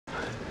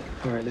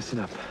All right, listen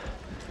up.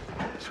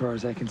 As far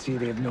as I can see,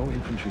 they have no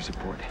infantry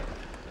support.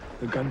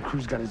 The gun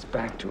crew's got its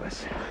back to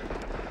us.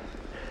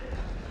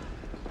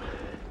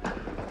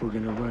 We're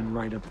gonna run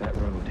right up that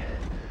road.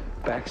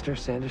 Baxter,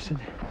 Sanderson,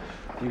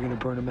 you're gonna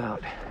burn them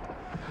out.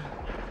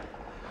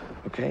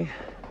 Okay?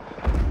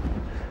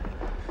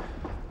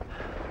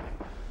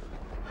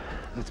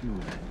 Let's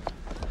move.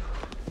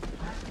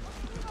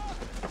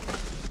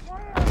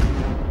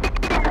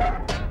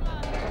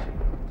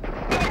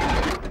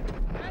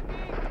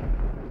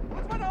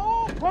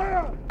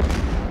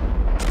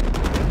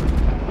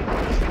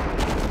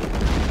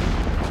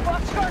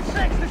 Boxcar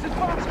 6, this is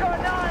Boxcar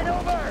 9,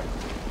 over!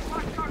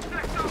 Boxcar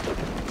 6, over!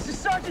 This is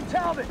Sergeant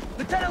Talbot.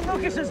 Lieutenant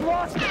Lucas is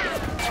lost.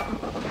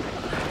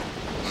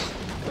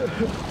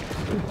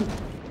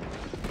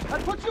 I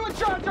put you in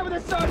charge over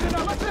this, Sergeant.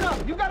 Now listen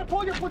up. You've got to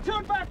pull your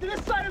platoon back to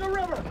this side of the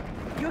river.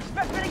 You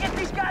expect me to get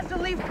these guys to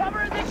leave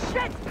cover in this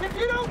shit? If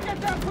you don't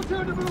get that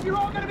platoon to move, you're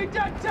all going to be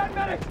dead 10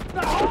 minutes.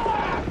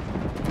 Now,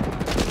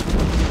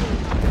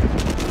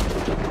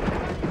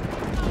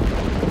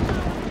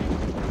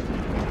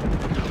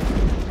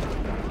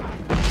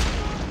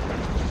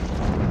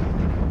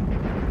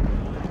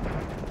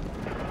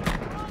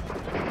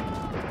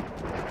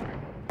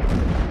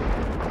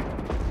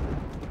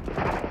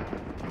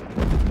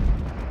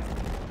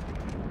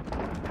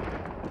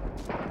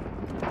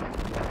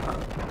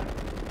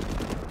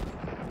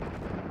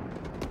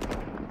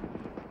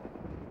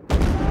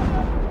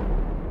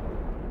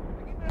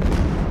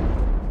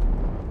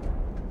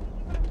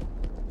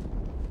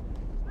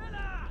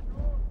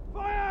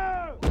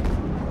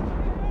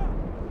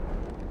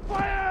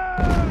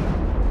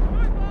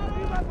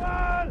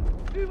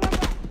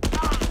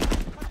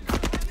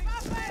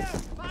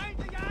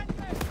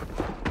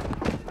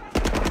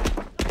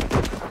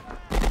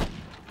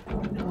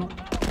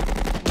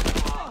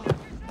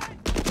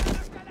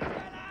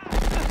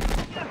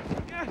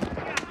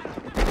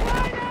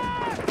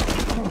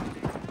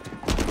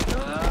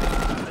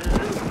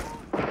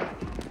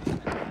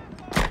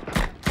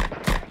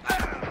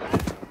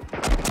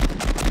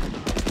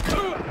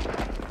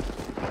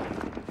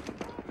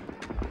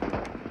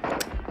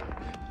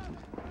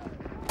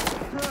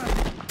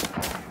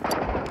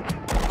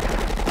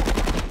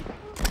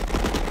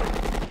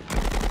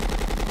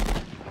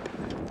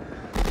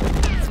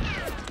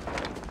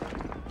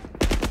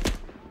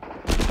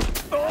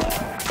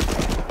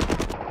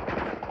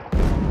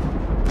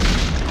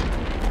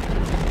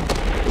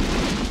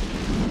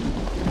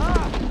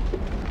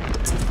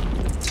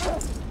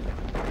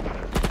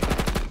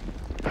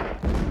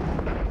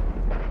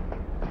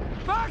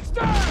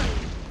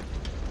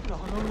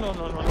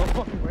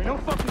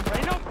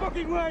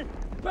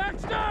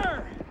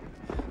 Baxter!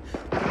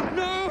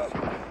 No!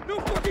 No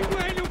fucking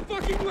way! No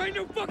fucking way!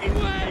 No fucking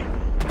way!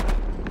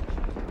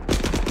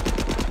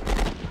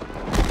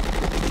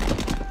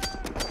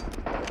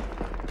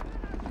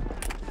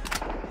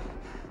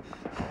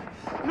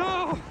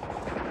 No!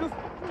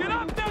 Get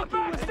up there,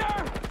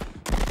 Baxter!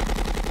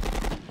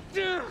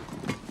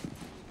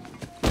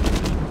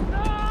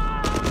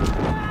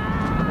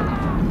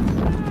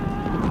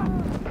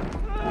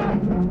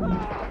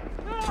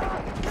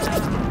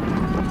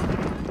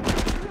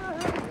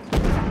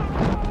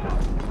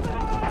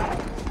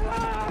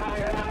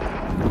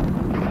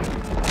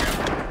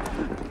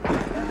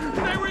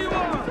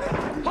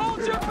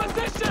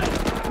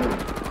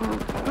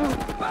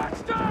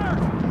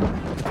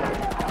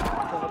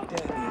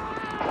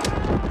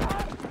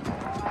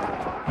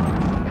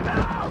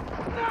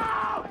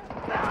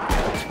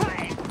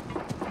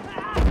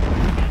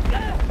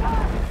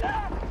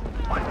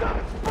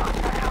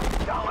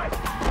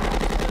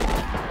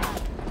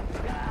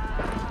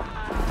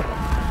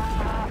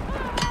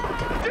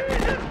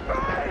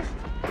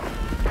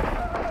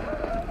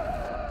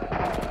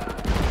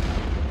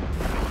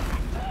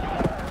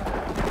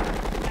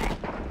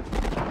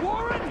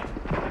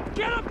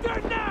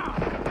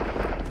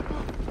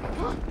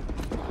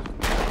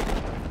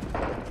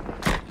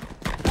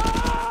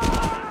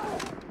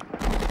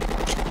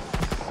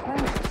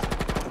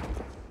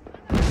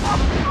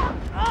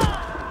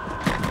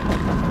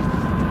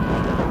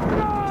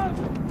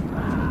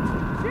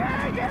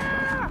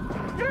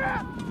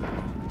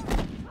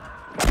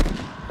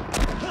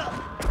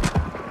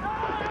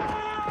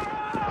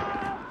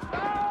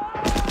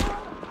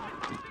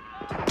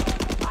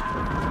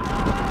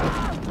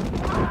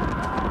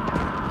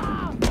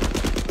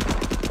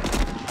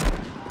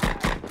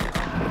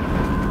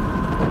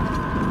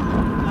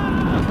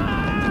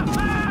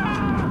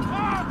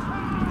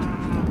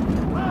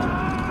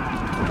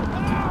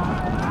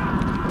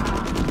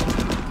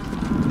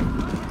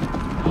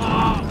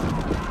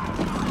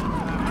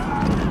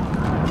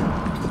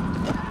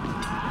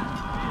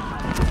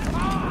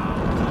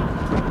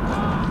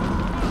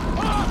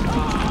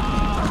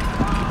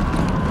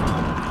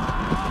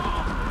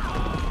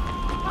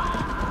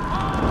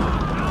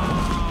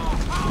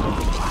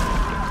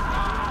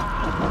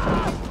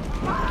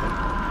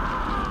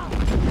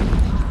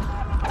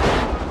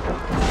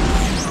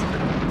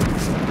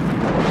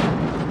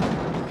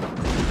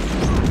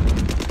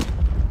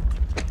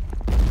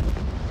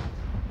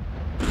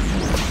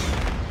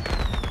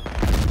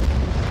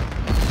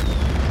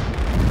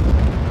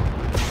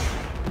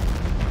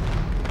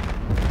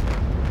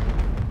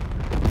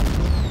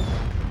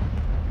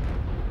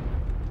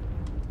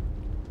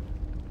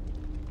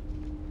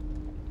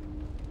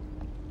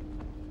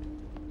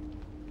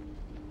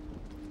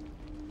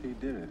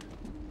 did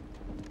it.